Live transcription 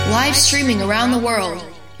Live streaming around the world,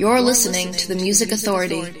 you're listening to the Music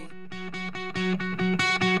Authority.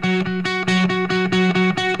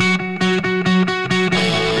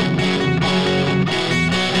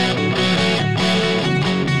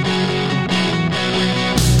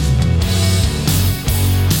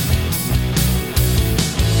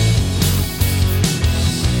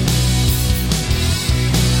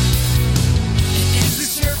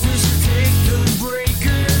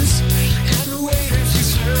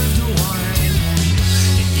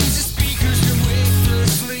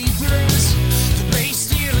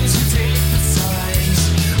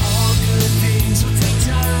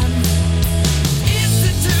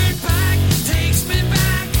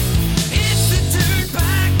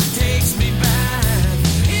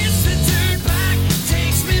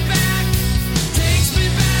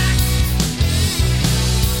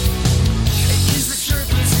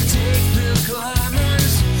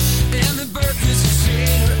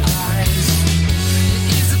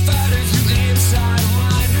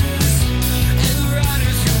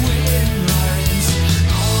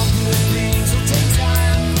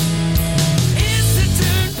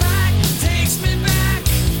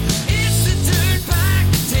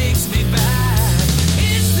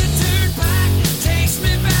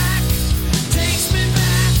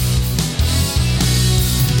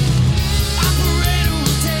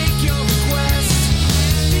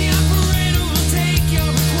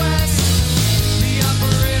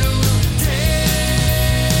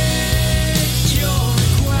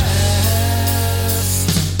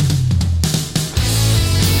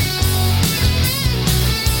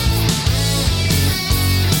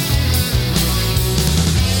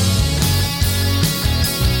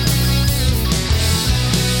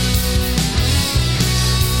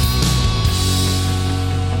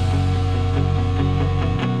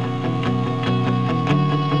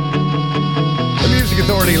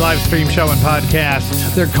 Live stream show and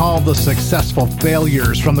podcast. They're called The Successful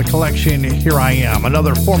Failures from the collection Here I Am.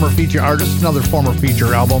 Another former feature artist, another former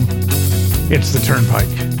feature album. It's The Turnpike.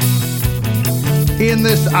 In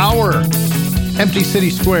this hour, Empty City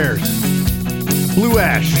Squares, Blue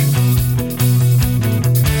Ash,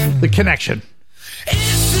 The Connection,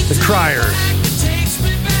 The Criers,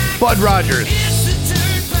 Bud Rogers,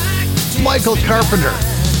 Michael Carpenter,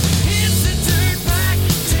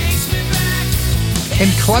 and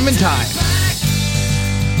Clementine.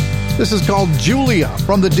 This is called Julia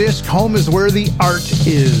from the disc Home is Where the Art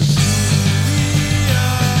Is.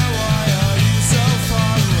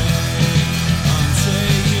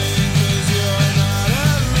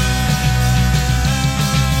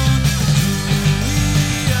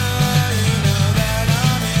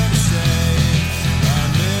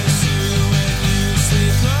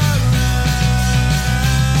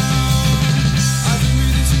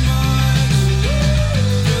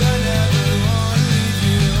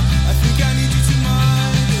 I think I need you to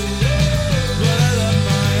mind, but I love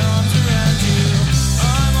my own.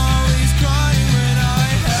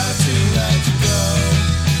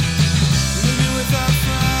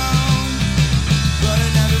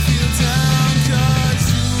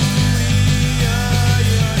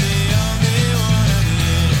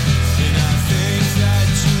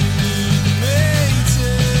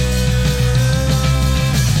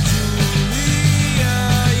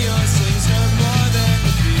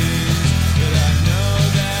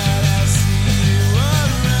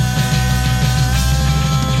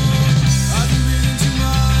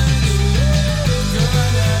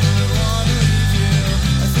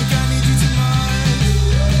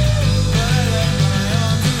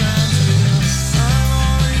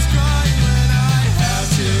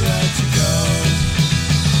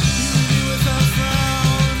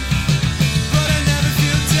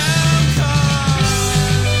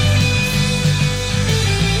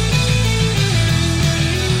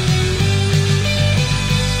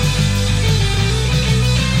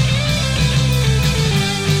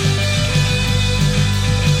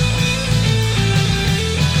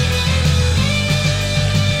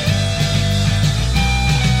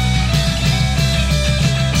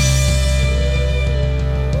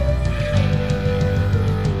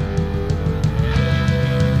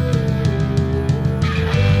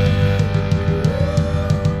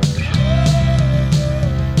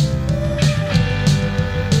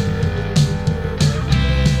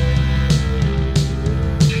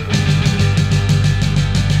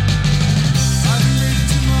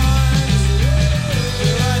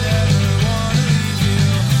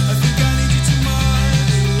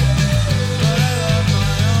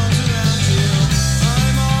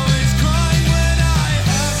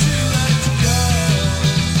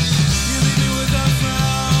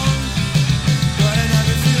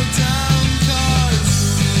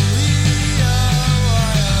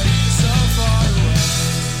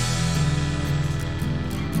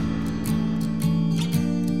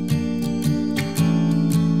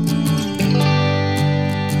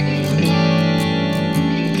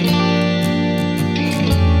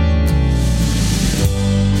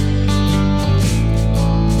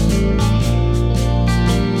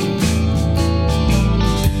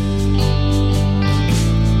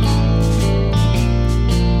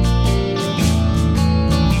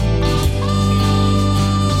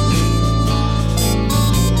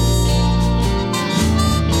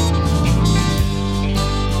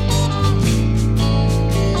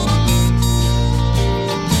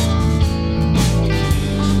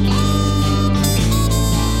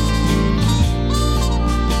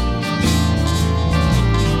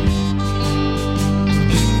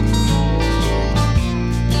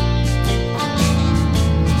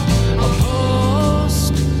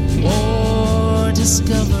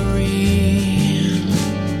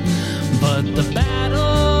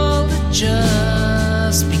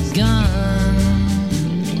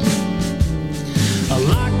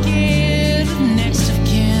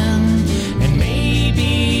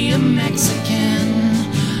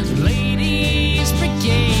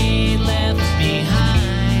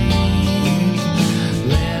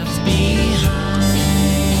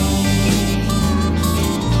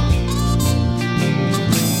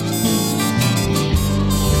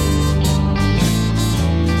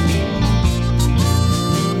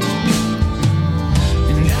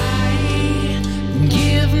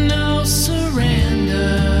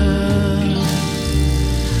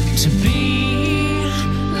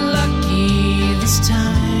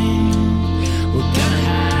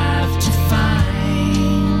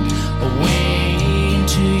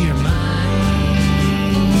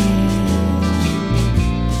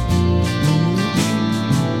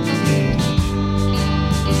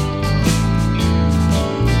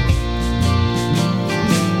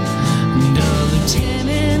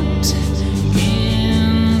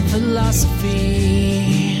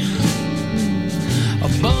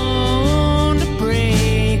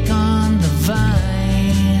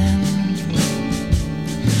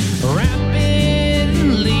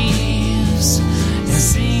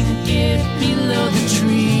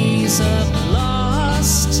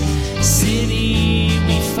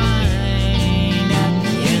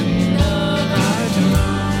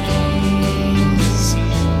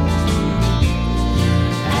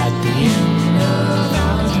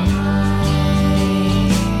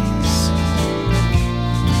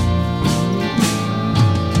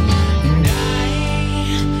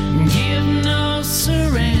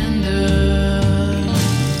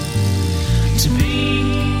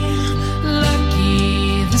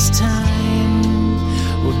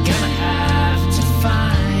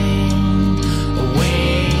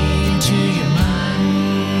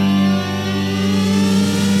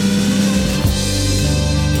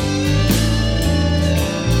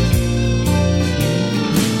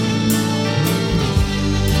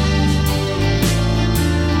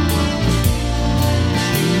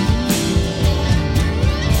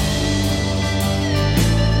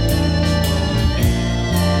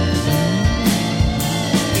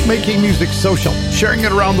 making music social, sharing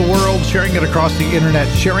it around the world, sharing it across the internet,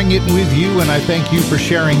 sharing it with you, and I thank you for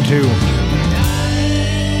sharing too.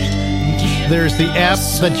 There's the app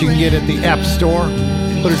that you can get at the App Store.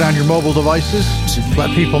 Put it on your mobile devices. Let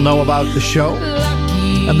people know about the show.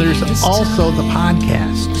 And there's also the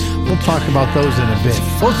podcast. We'll talk about those in a bit.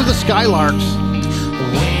 Those are the Skylarks.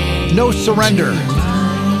 No Surrender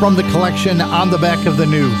from the collection On the Back of the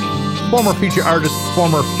New. Former feature artist,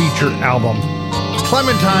 former feature album.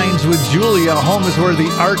 Clementines with Julia. Home is where the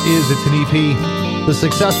art is. It's an EP. The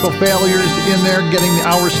Successful Failures in there getting the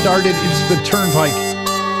hour started. It's the Turnpike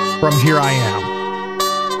from Here I Am.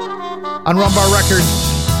 On Rumbar Records,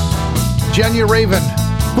 Jenya Raven,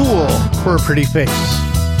 Fool for a Pretty Face.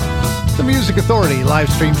 The Music Authority live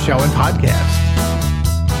stream show and podcast.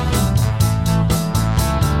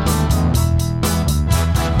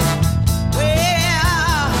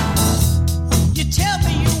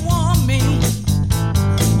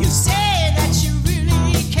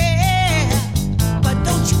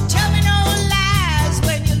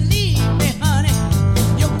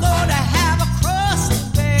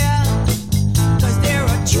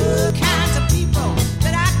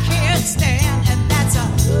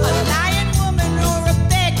 Lying woman or a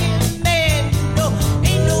begging man.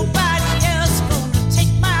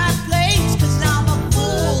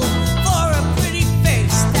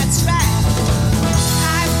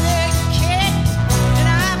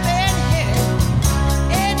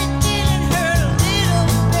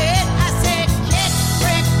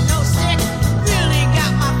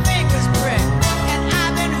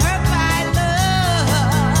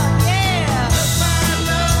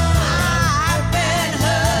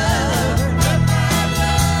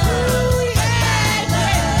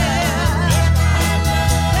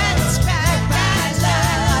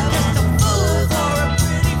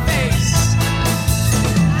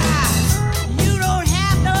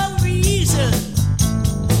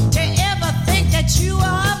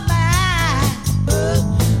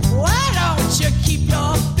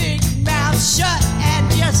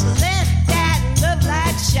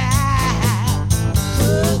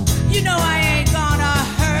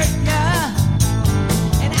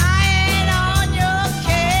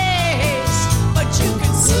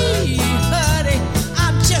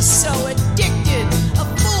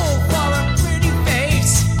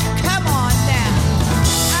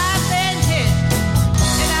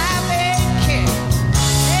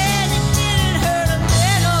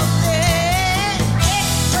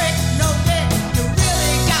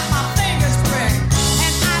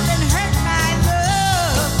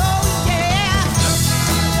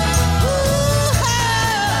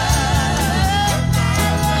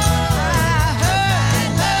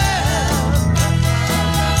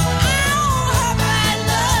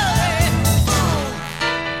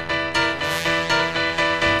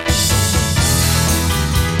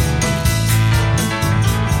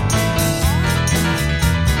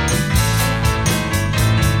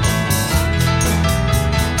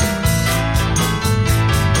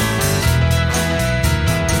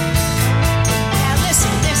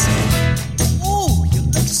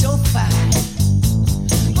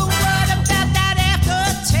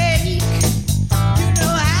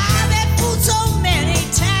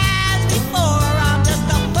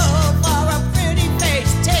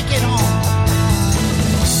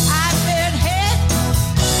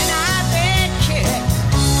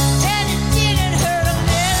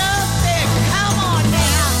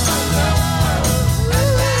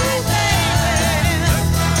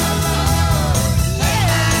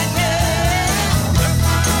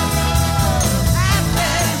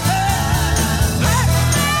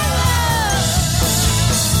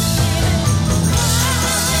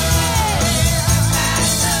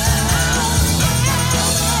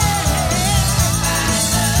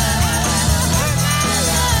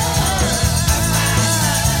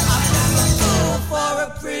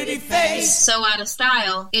 so out of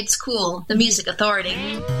style, it's cool. The Music Authority.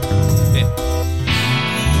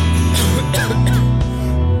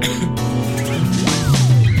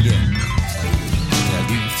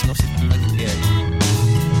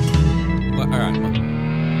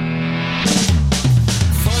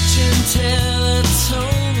 Fortune teller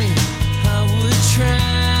told me I would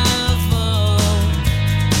travel.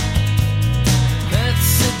 That's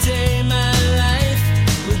the day my life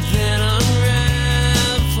would then unravel.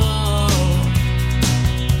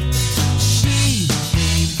 She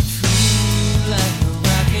came through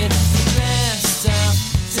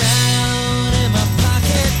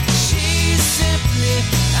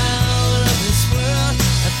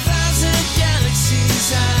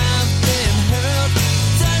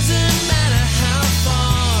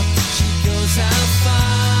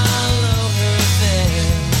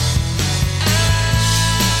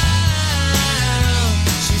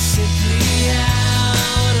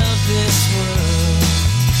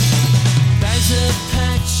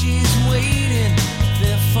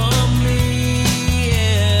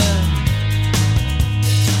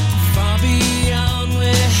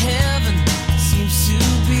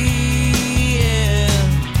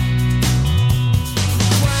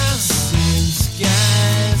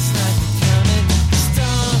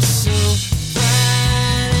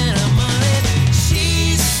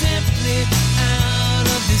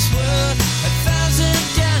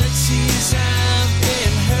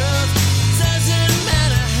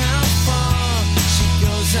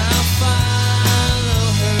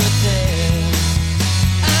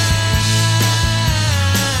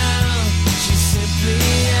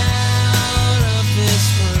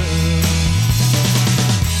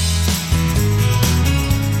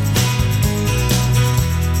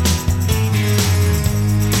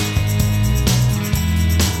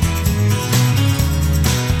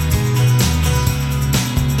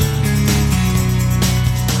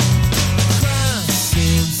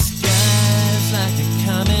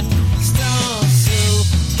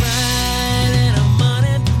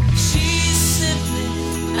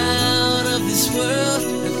world.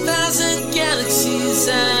 1,000 galaxies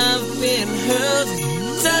I've been hurled.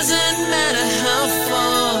 Doesn't matter how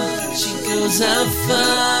far she goes, I'll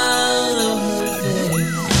follow her there.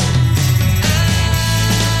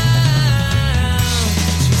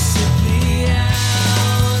 She's simply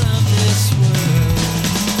out of this world.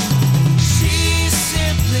 She's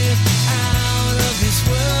simply out of this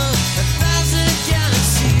world. 1,000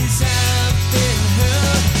 galaxies I've been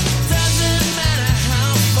hurled. Doesn't matter how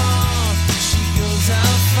far she goes,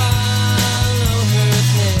 I'll follow her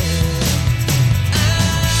there.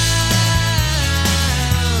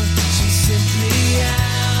 She's simply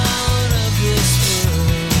out of this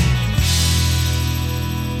world.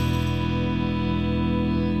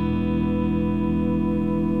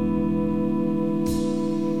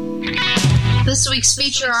 This week's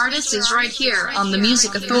feature artist is right here on the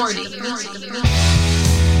Music Authority.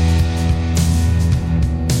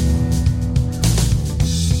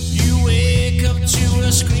 You wake up to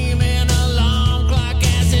a screaming alarm clock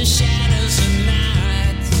as it shadows the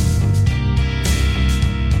night.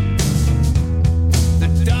 The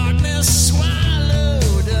darkness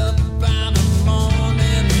swallowed up by the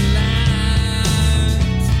morning light.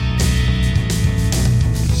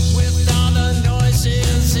 With all the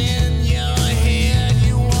noises in your head,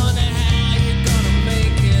 you wonder how you're gonna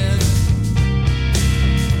make it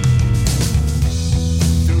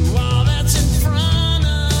through all that's in front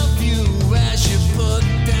of you. As you put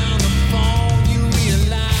down the phone, you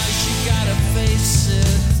realize you gotta face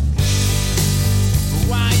it. But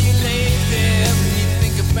while you lay there and you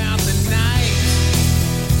think about the night,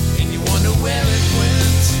 and you wonder where it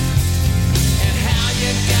went and how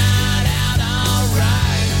you got out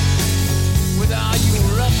alright. With all you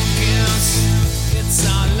were up against, it's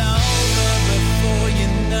all over before you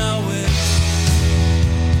know it.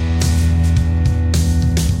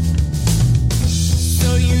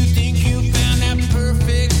 So you think you found that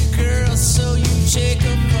perfect girl, so you take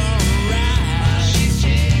her for a ride. She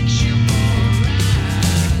takes you for a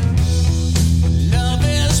ride. Love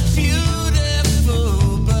is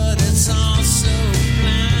beautiful, but it's also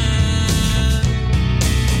blind.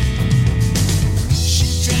 She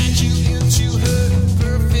drags you into her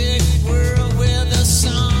perfect world where the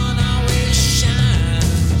sun always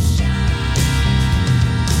shines.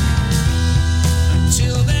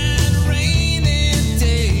 Until that rainy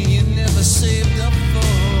day you never saved up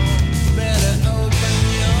for, better open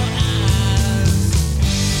your eyes.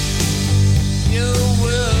 Your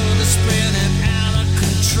world is spinning out of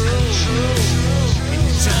control, and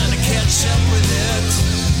you're trying to catch up with it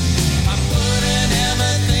by putting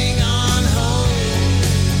everything on hold.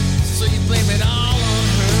 So you blame it all on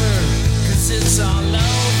her, 'cause it's all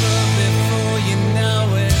over before you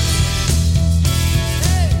know it.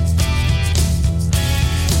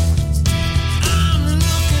 I'm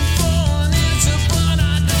looking for an answer, but I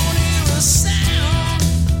don't hear a sound.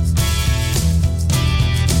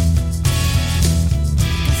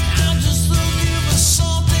 'Cause I'm just looking for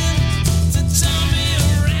something to turn me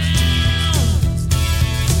around.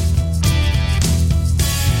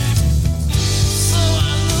 So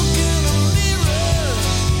I look in a mirror.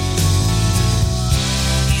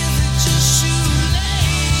 Is it just too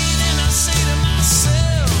late? And I say to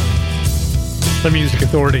myself, The Music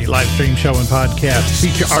Authority live stream show and podcast.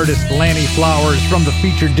 Feature artist Lanny Flowers from the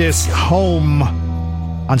feature disc Home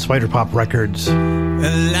on Spider Pop Records.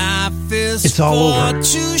 life is It's all far over.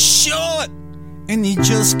 too short, and you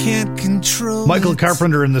just can't control Michael it.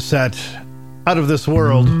 Carpenter in the set. Out of This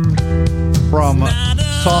World from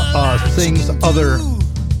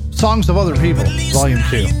Songs of Other People, Volume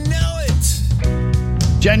 2. You know it.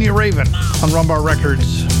 Jenya Raven on Rumbar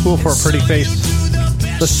Records. Fool for a Pretty Face.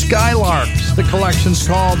 The Skylarks. The collection's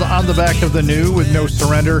called On the Back of the New with No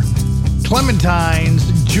Surrender. Clementines.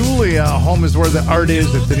 Julia. Home is Where the Art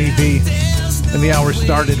Is. It's an EP. And the hour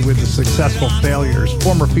started with The Successful Failures.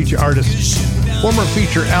 Former feature artist. Former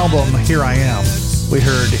feature album, Here I Am. We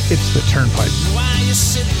heard It's the Turnpike. Why you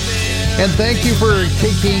sit there? And thank you for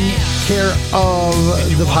taking care of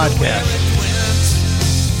the podcast.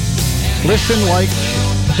 Listen, like,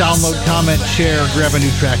 download, comment, share, grab a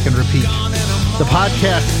new track, and repeat. The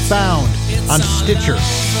podcast found on Stitcher,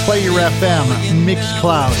 Player FM,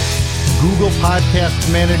 Mixcloud, Google Podcast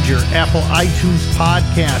Manager, Apple iTunes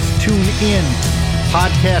Podcast, TuneIn,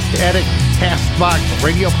 Podcast Addict, CastBox,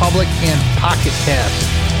 Radio Public, and Pocket Cast.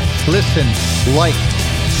 Listen, like,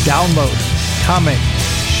 download, comment,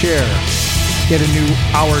 share, get a new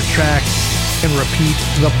hour track, and repeat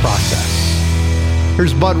the process.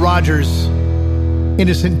 Here's Bud Rogers,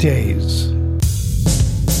 Innocent Days.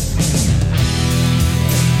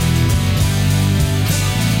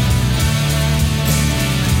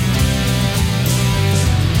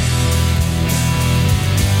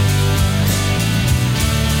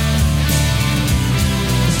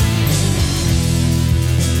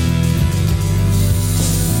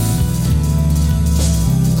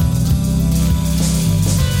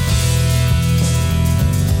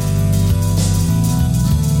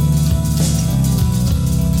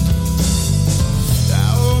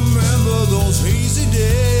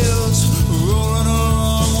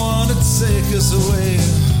 take us away.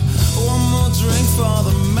 One more drink for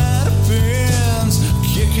the matter pins,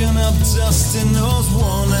 kicking up dust in those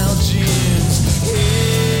worn out jeans.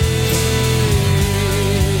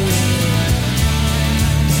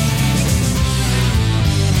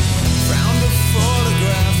 Found a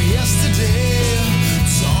photograph yesterday,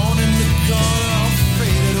 torn in the corner,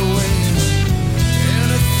 faded away.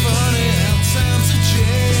 Ain't it funny how times have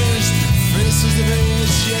changed? Faces have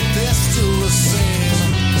aged, yet they're still the same.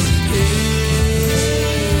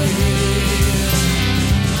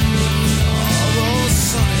 All those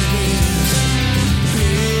sunny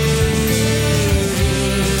days.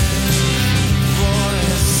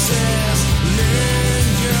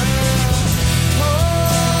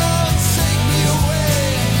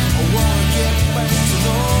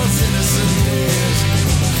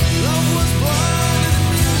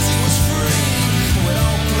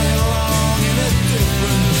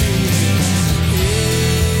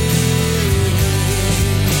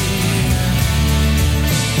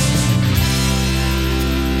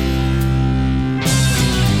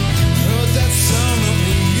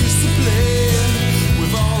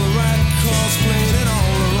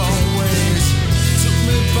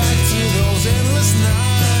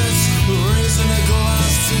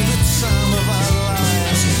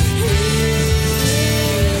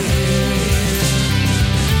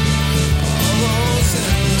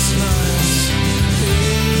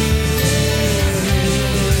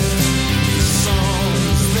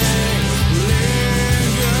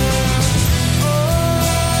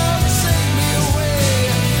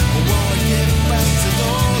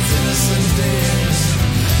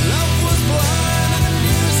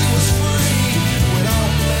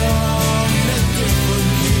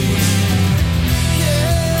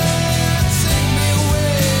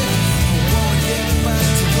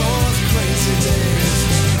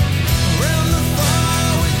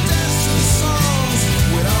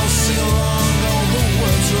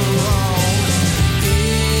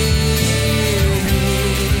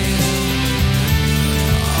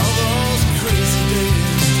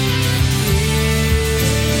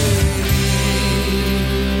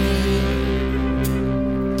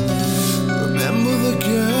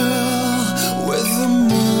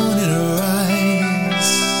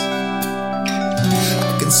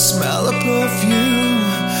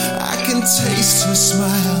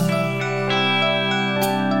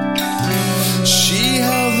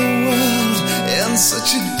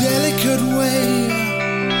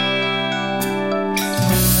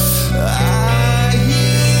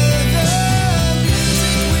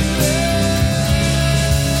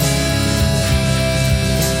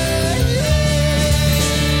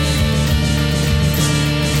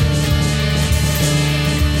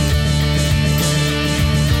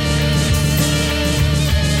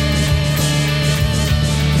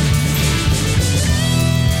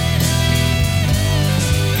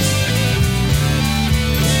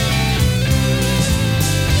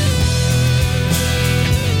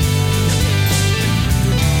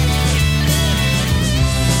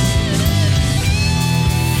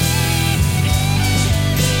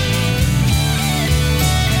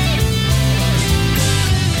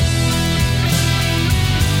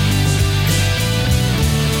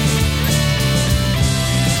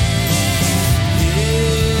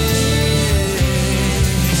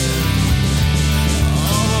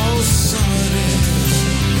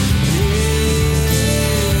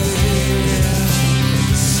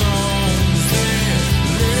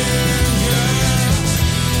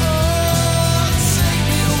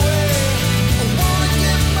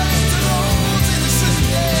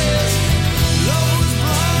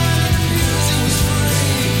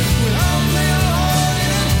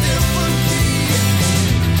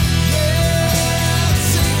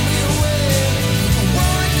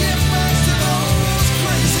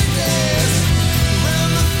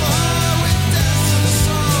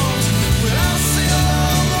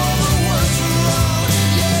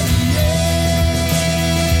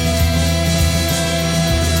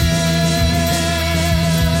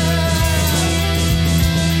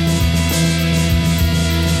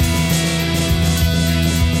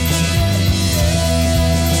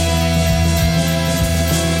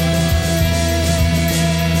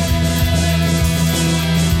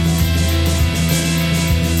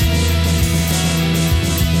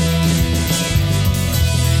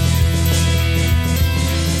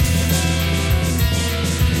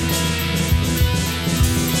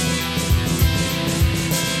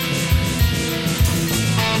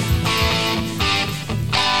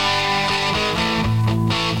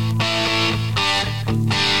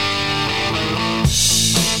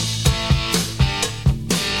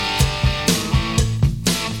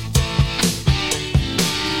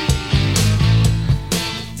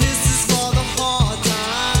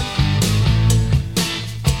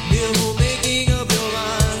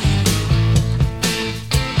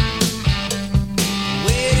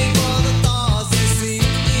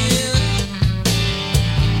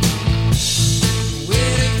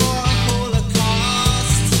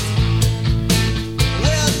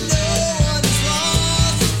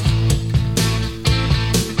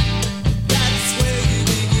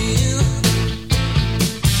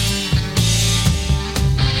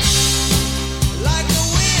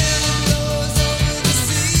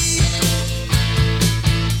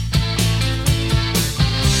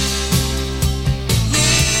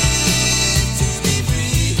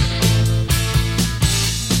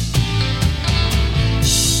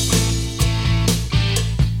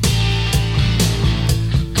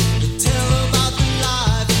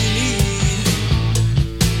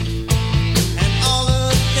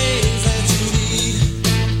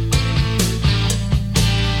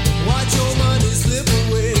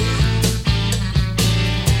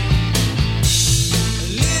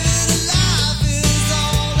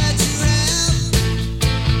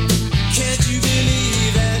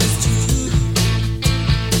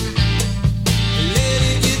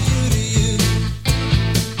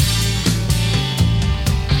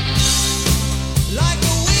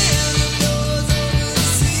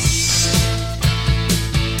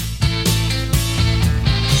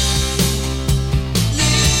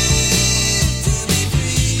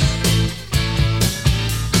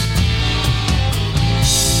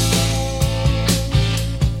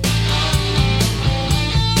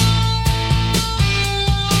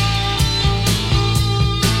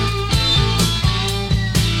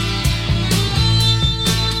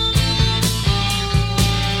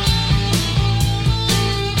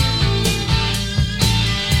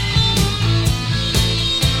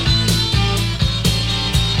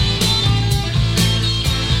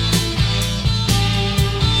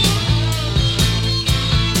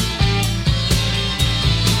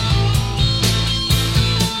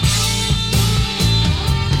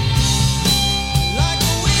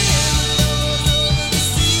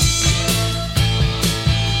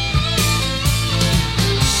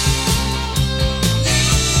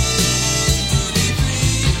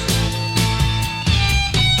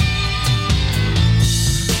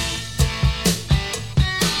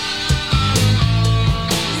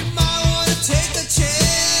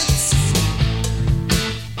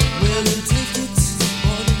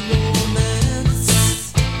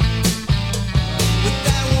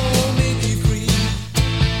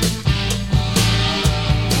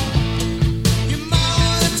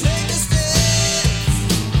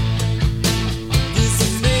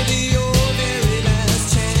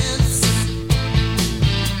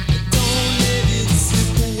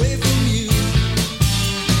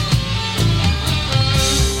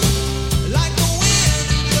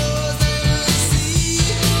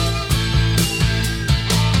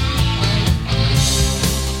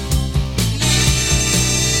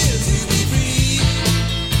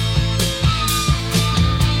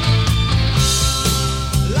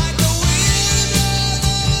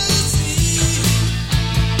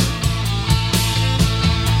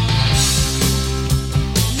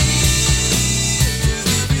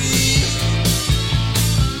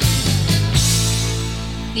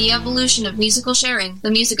 the evolution of musical sharing, the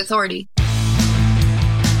Music Authority.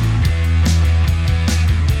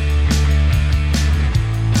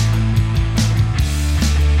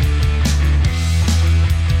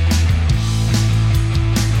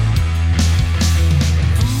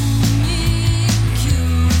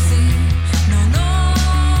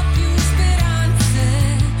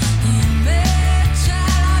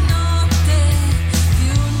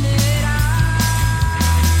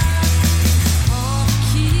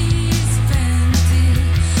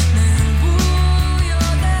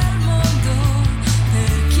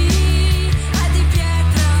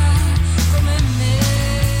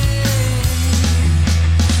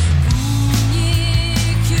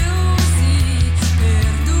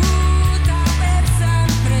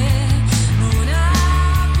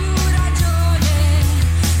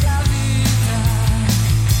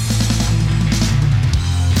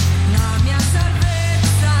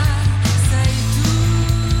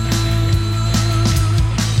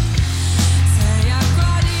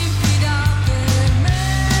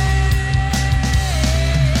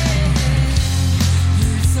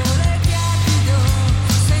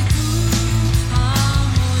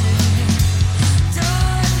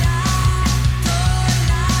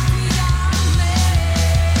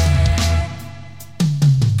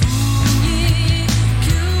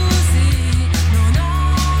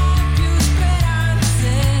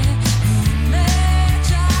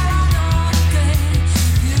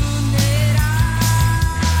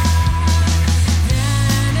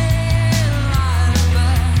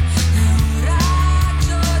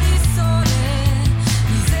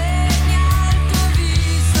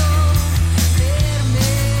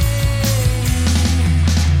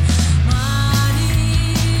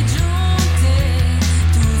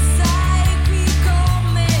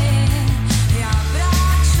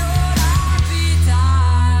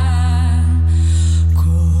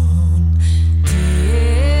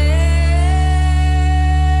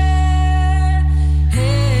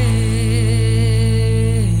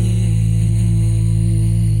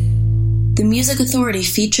 Music Authority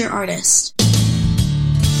feature artist.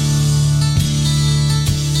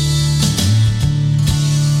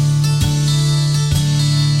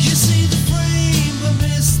 You see the frame, but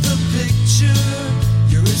miss the picture.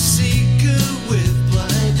 You're a seeker with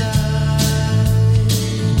blind eyes.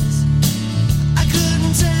 I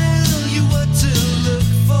couldn't tell you what to look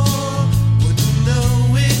for. Wouldn't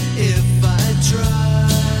know it if I tried.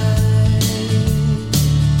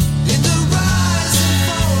 In the rise and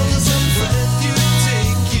falls of breath you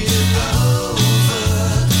take it all.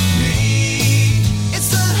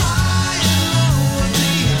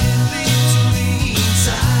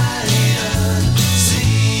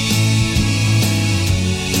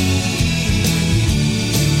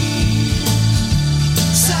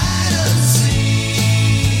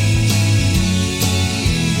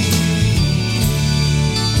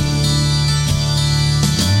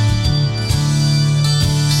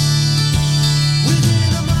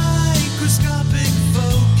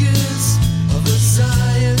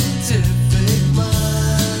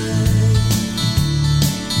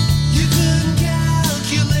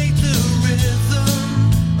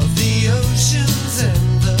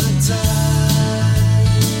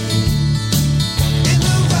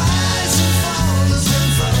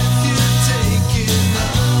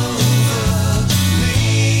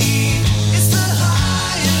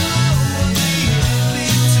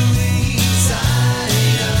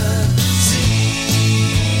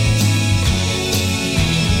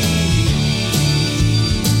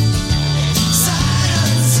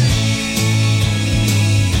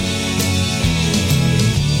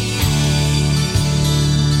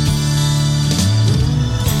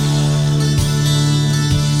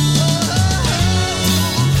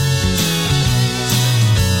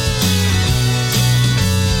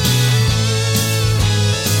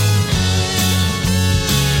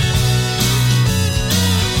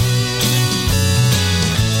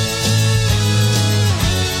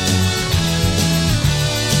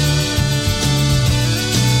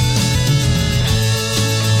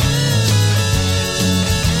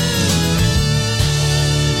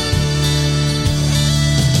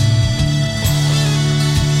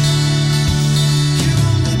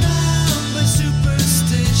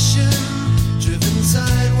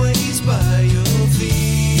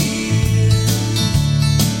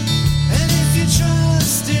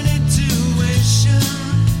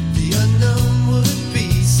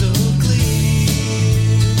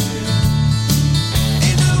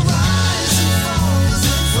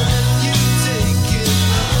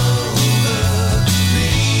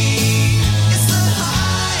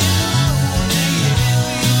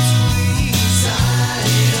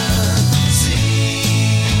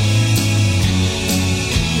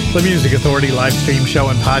 The Music Authority live stream show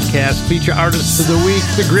and podcast. Feature artists of the week,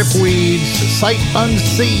 the Gripweeds, Sight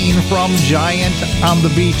Unseen from Giant on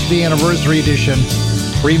the Beach, the Anniversary Edition,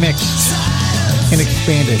 remixed and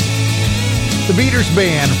expanded. The Beaters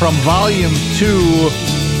Band from Volume 2,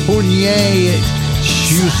 Pugne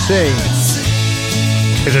Giusse.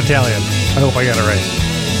 It's Italian. I hope I got it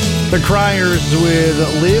right. The Criers with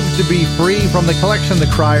Live to Be Free from the collection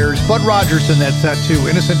The Criers. Bud Rogers in that set too.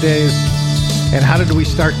 Innocent Days. And how did we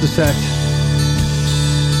start the set?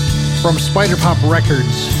 From Spider Pop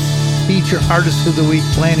Records, feature artist of the week,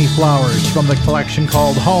 Lanny Flowers, from the collection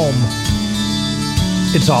called Home.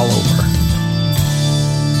 It's All Over.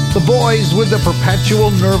 The Boys with the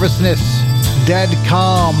Perpetual Nervousness, Dead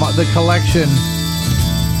Calm, the collection,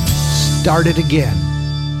 Start It Again.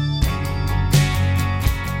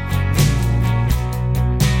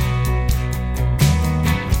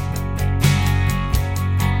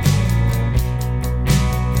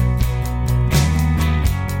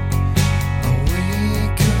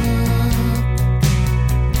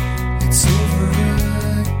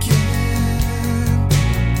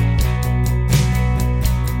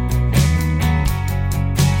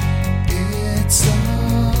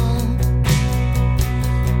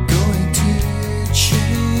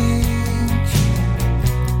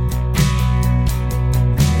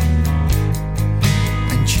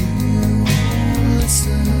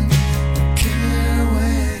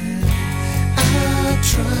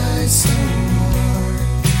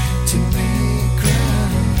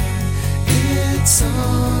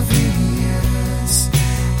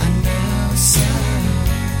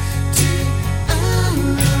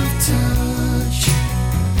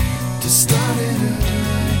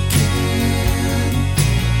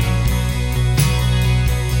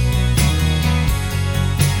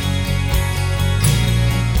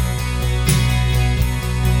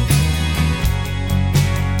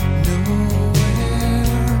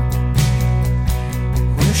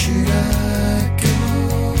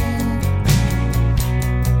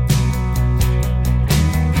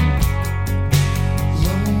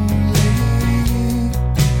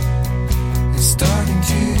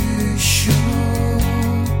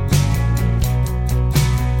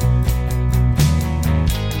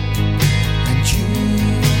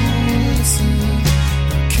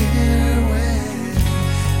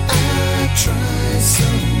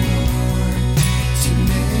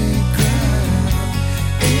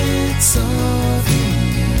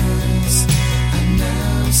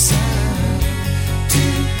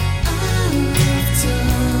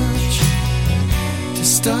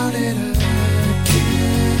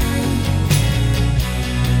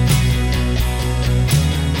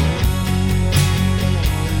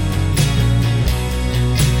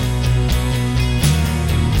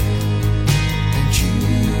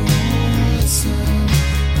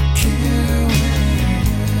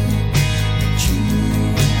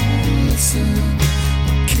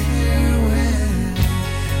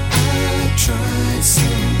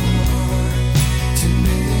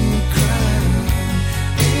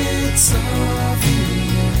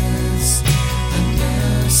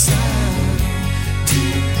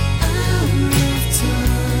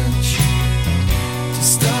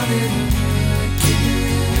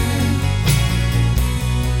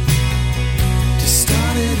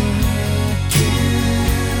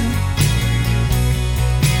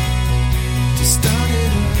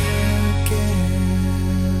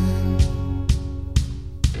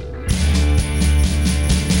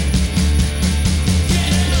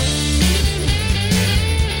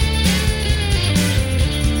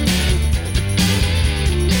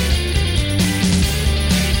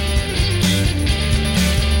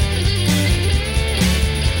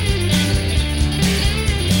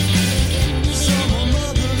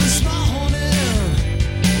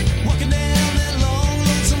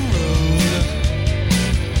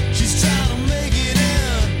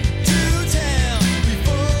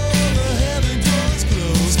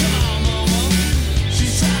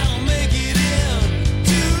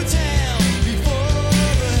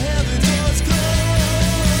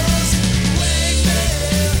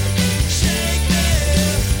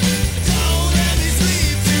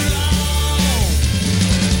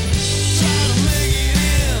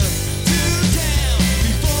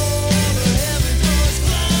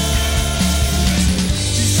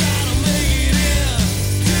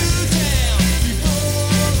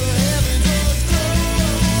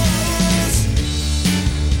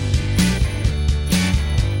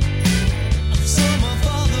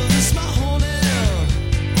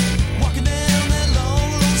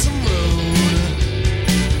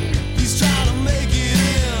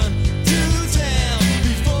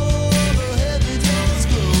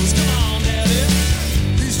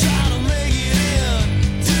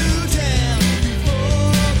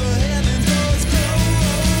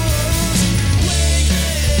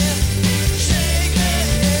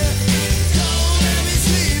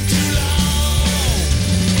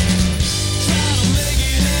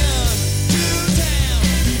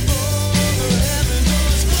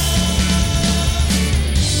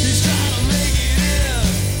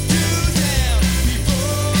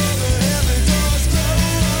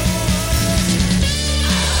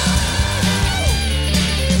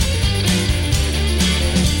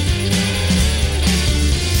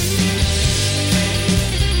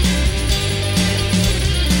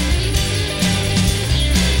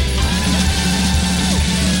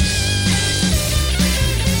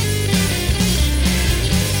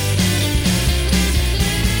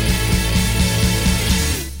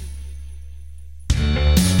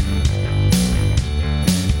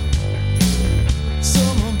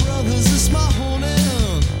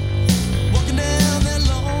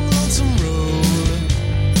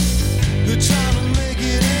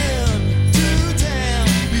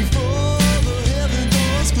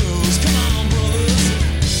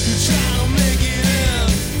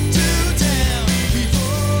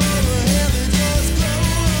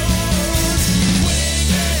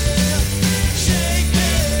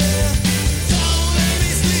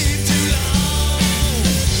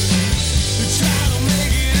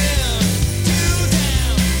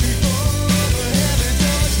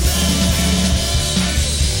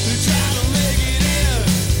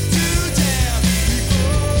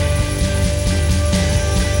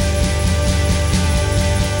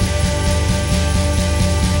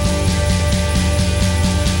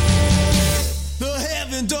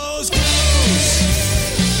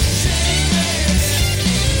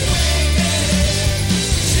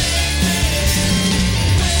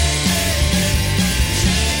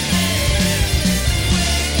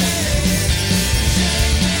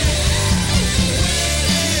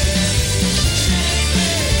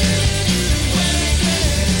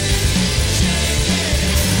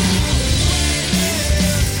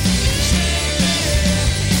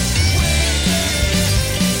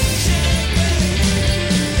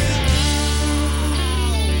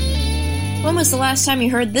 When was the last time you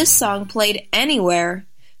heard this song played anywhere?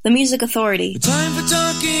 The Music Authority. The time for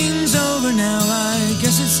talking's over now. I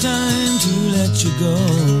guess it's time to let you go.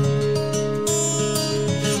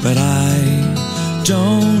 But I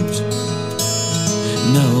don't.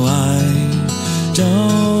 No, I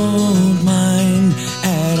don't mind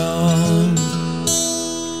at all.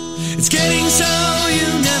 It's getting so you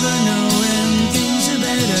never know when things are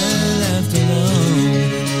better left alone.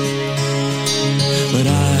 But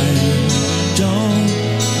I don't.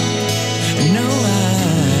 No, I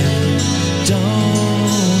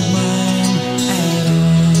don't mind at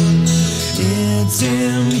all. It's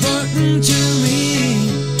important to me,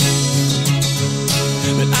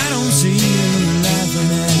 but I don't see you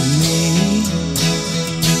laughing at me.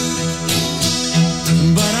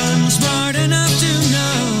 But I'm smart enough to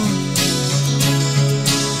know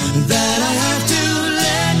that I have to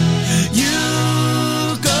let you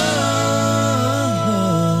go.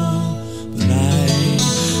 But I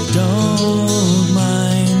don't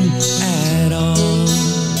mind at all.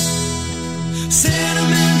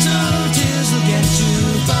 Sentimental tears will get you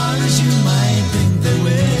far as you might think they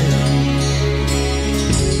will.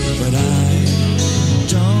 But I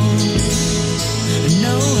don't,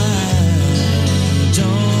 no, I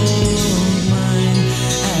don't mind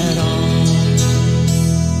at all.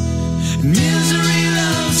 Misery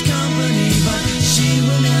loves company, but she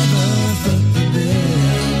will never foot the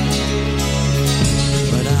bill.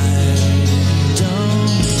 But I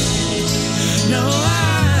don't, no,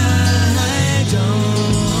 I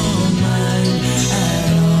don't mind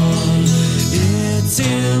at all. It's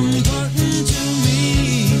important to me,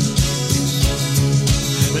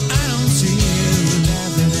 but I don't see you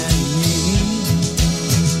laughing at me.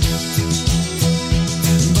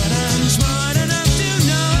 But I'm smart enough to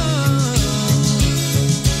know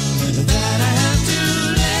that I have to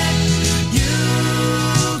let you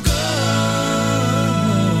go.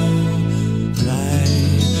 But I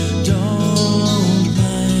don't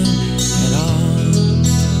mind at all.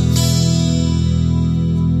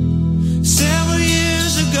 Several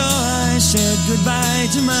years ago I said goodbye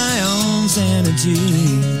to my own sanity.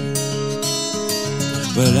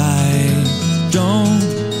 But I don't,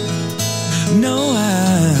 no,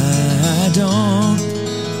 I don't,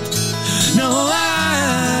 no,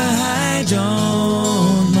 I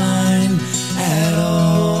don't mind at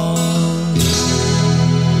all.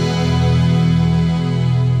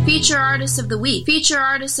 Feature Artist of the Week. Feature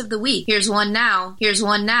Artist of the Week. Here's one now. Here's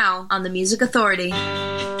one now on the Music Authority.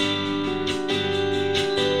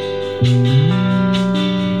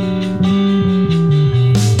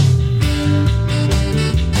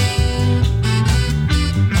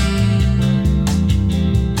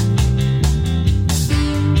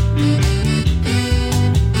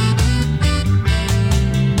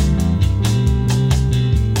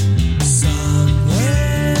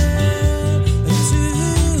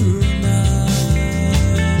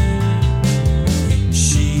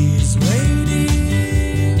 She's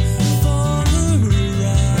waiting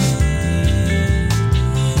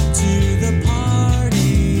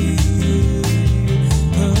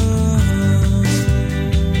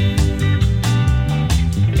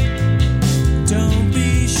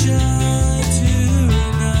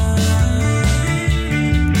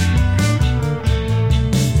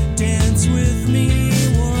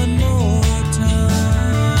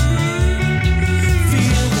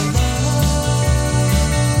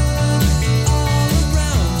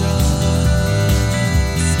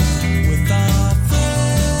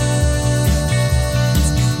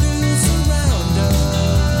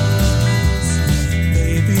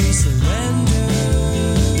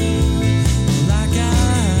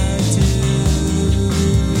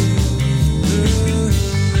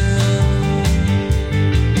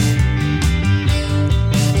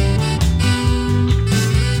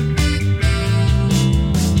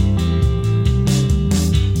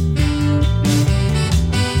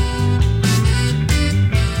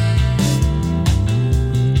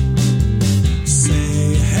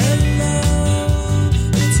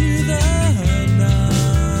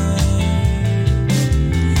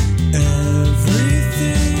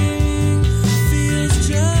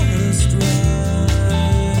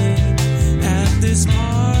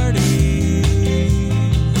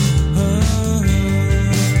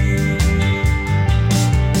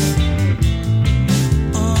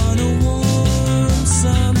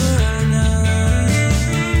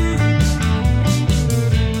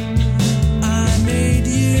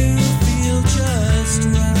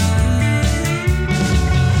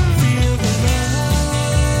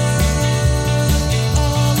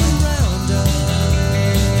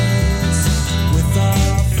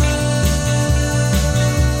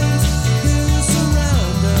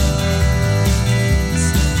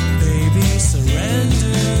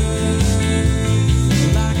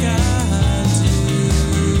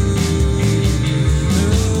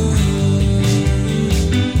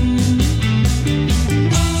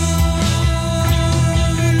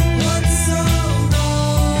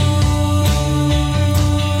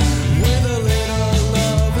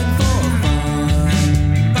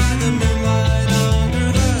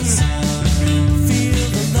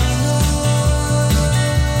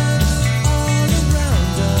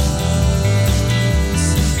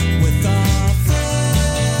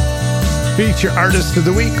Feature Artist of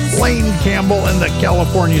the Week, Lane Campbell and the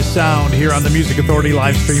California Sound, here on the Music Authority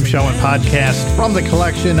live stream show and podcast from the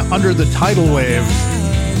collection Under the Tidal Wave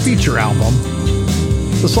feature album.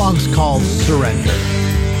 The song's called Surrender.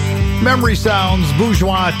 Memory Sounds,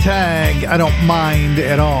 Bourgeois Tag, I Don't Mind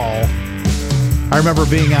at All. I remember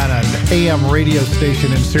being on an AM radio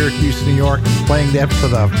station in Syracuse, New York, and playing that for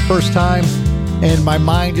the first time, and my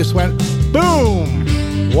mind just went, boom!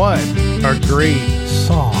 What a great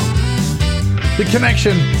song. The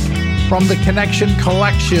Connection from the Connection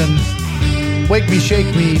Collection. Wake Me,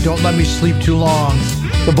 Shake Me, Don't Let Me Sleep Too Long.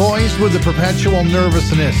 The Boys with the Perpetual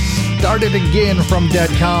Nervousness. Started Again from Dead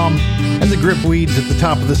Calm. And the Gripweeds at the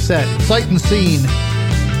top of the set. Sight and Scene.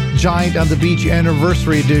 Giant on the Beach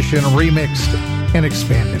Anniversary Edition, remixed and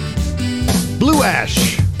expanded. Blue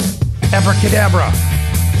Ash. Abracadabra.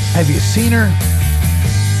 Have you seen her?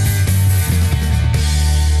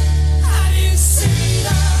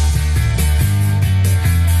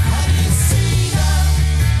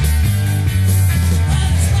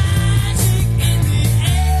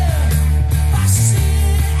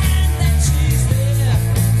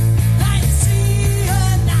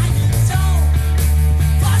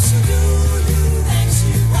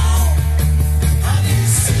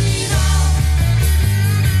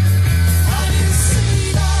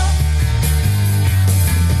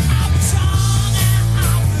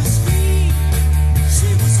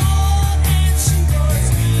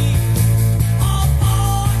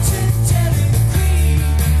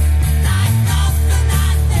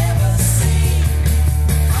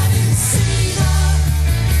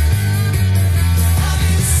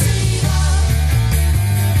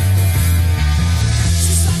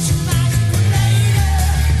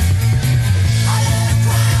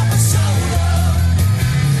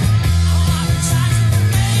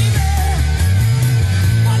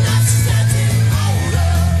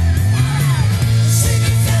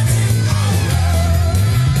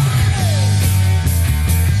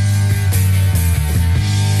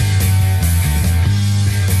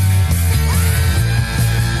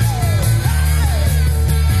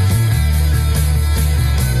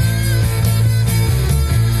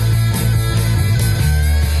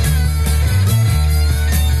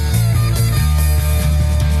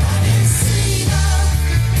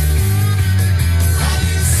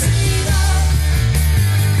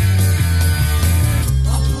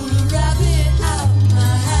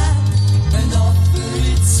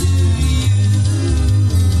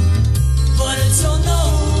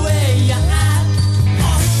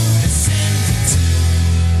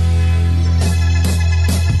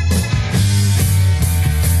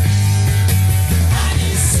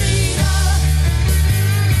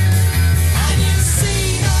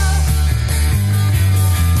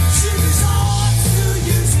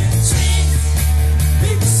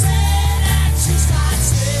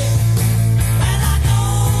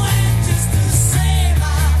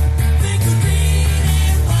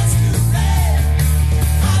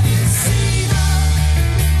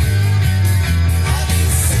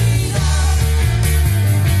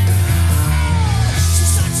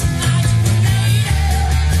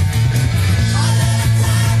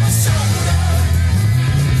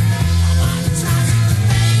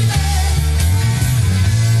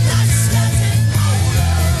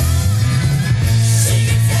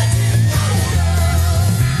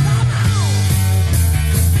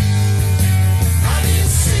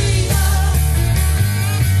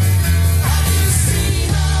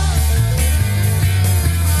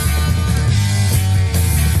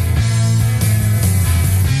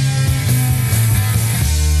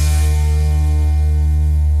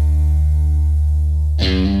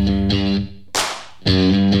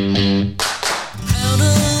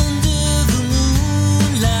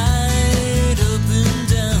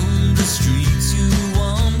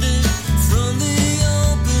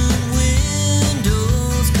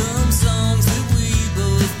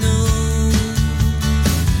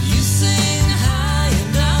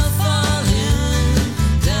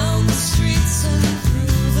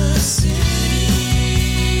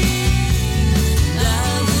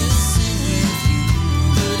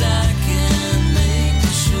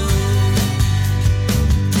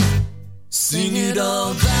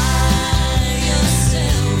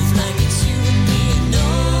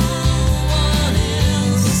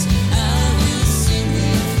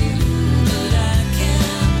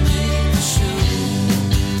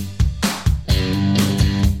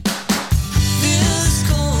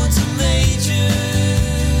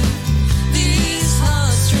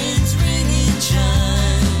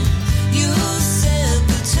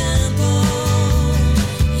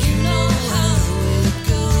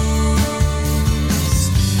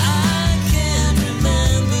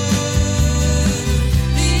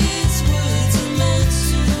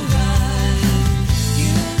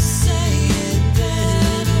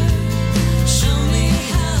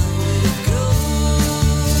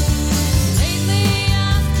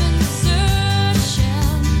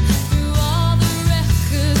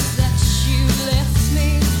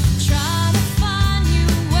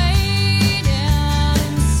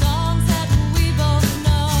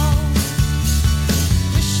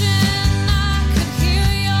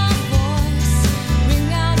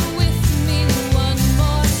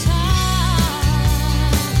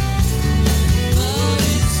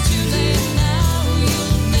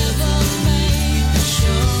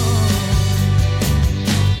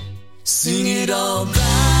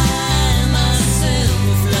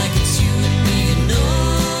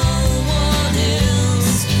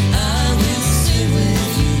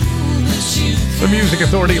 Music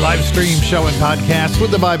Authority live stream show and podcast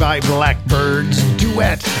with the Bye Bye Blackbirds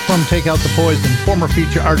duet from Take Out the Poison, former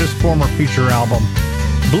feature artist, former feature album.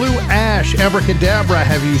 Blue Ash, Abracadabra,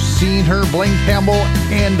 Have You Seen Her? Blaine Campbell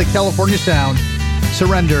and the California Sound.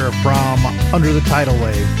 Surrender from Under the Tidal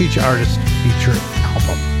Wave, feature artist, feature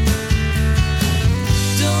album.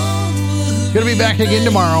 Gonna be back again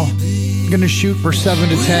tomorrow. Gonna shoot for 7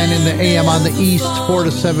 to 10 in the AM on the east, 4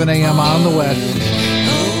 to 7 AM on the west.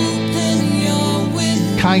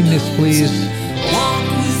 Kindness, please.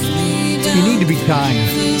 You need to be kind.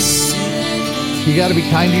 You got to be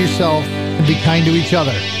kind to yourself and be kind to each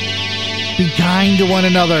other. Be kind to one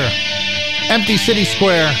another. Empty City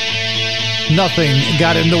Square. Nothing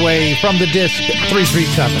got in the way from the disc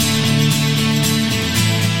 337.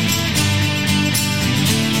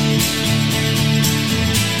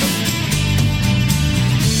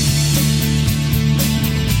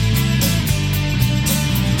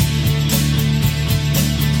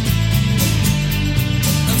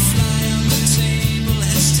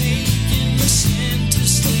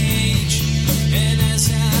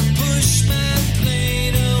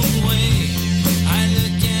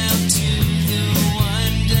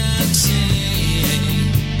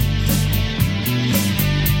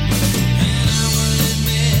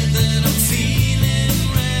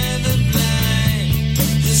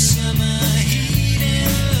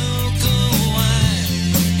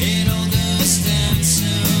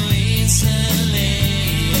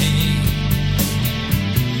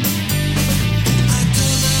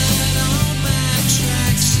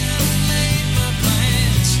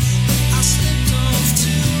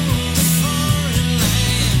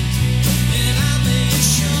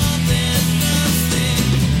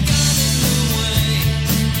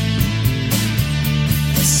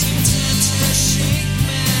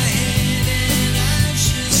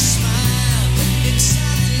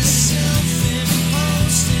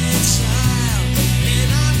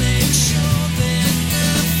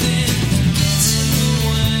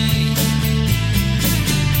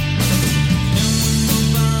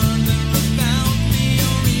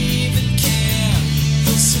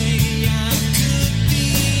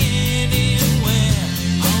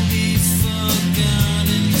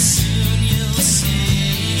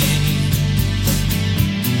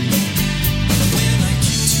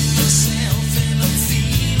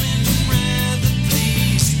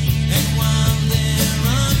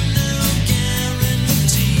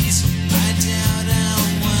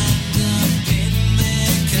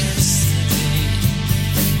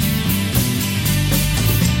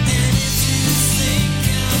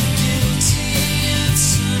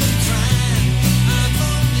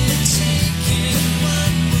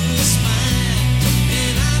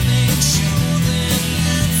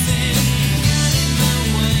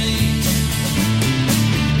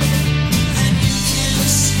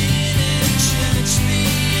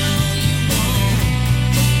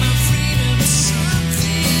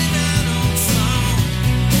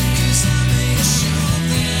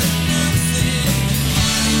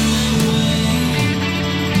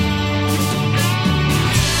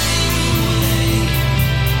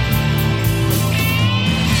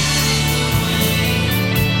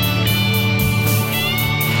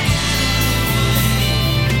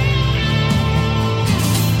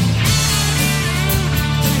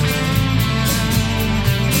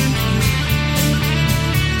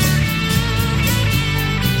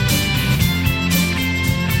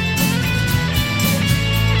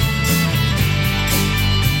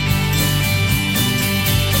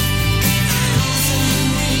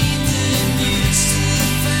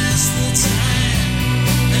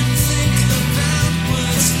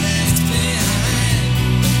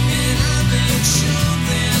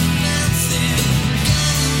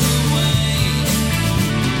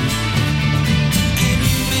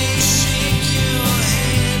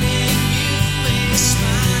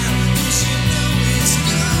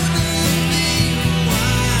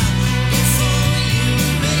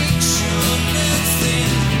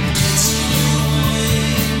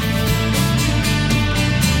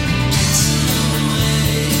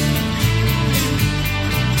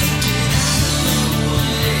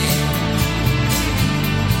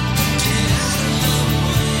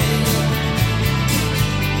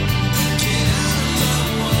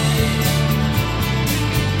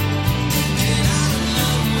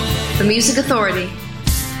 The Music Authority.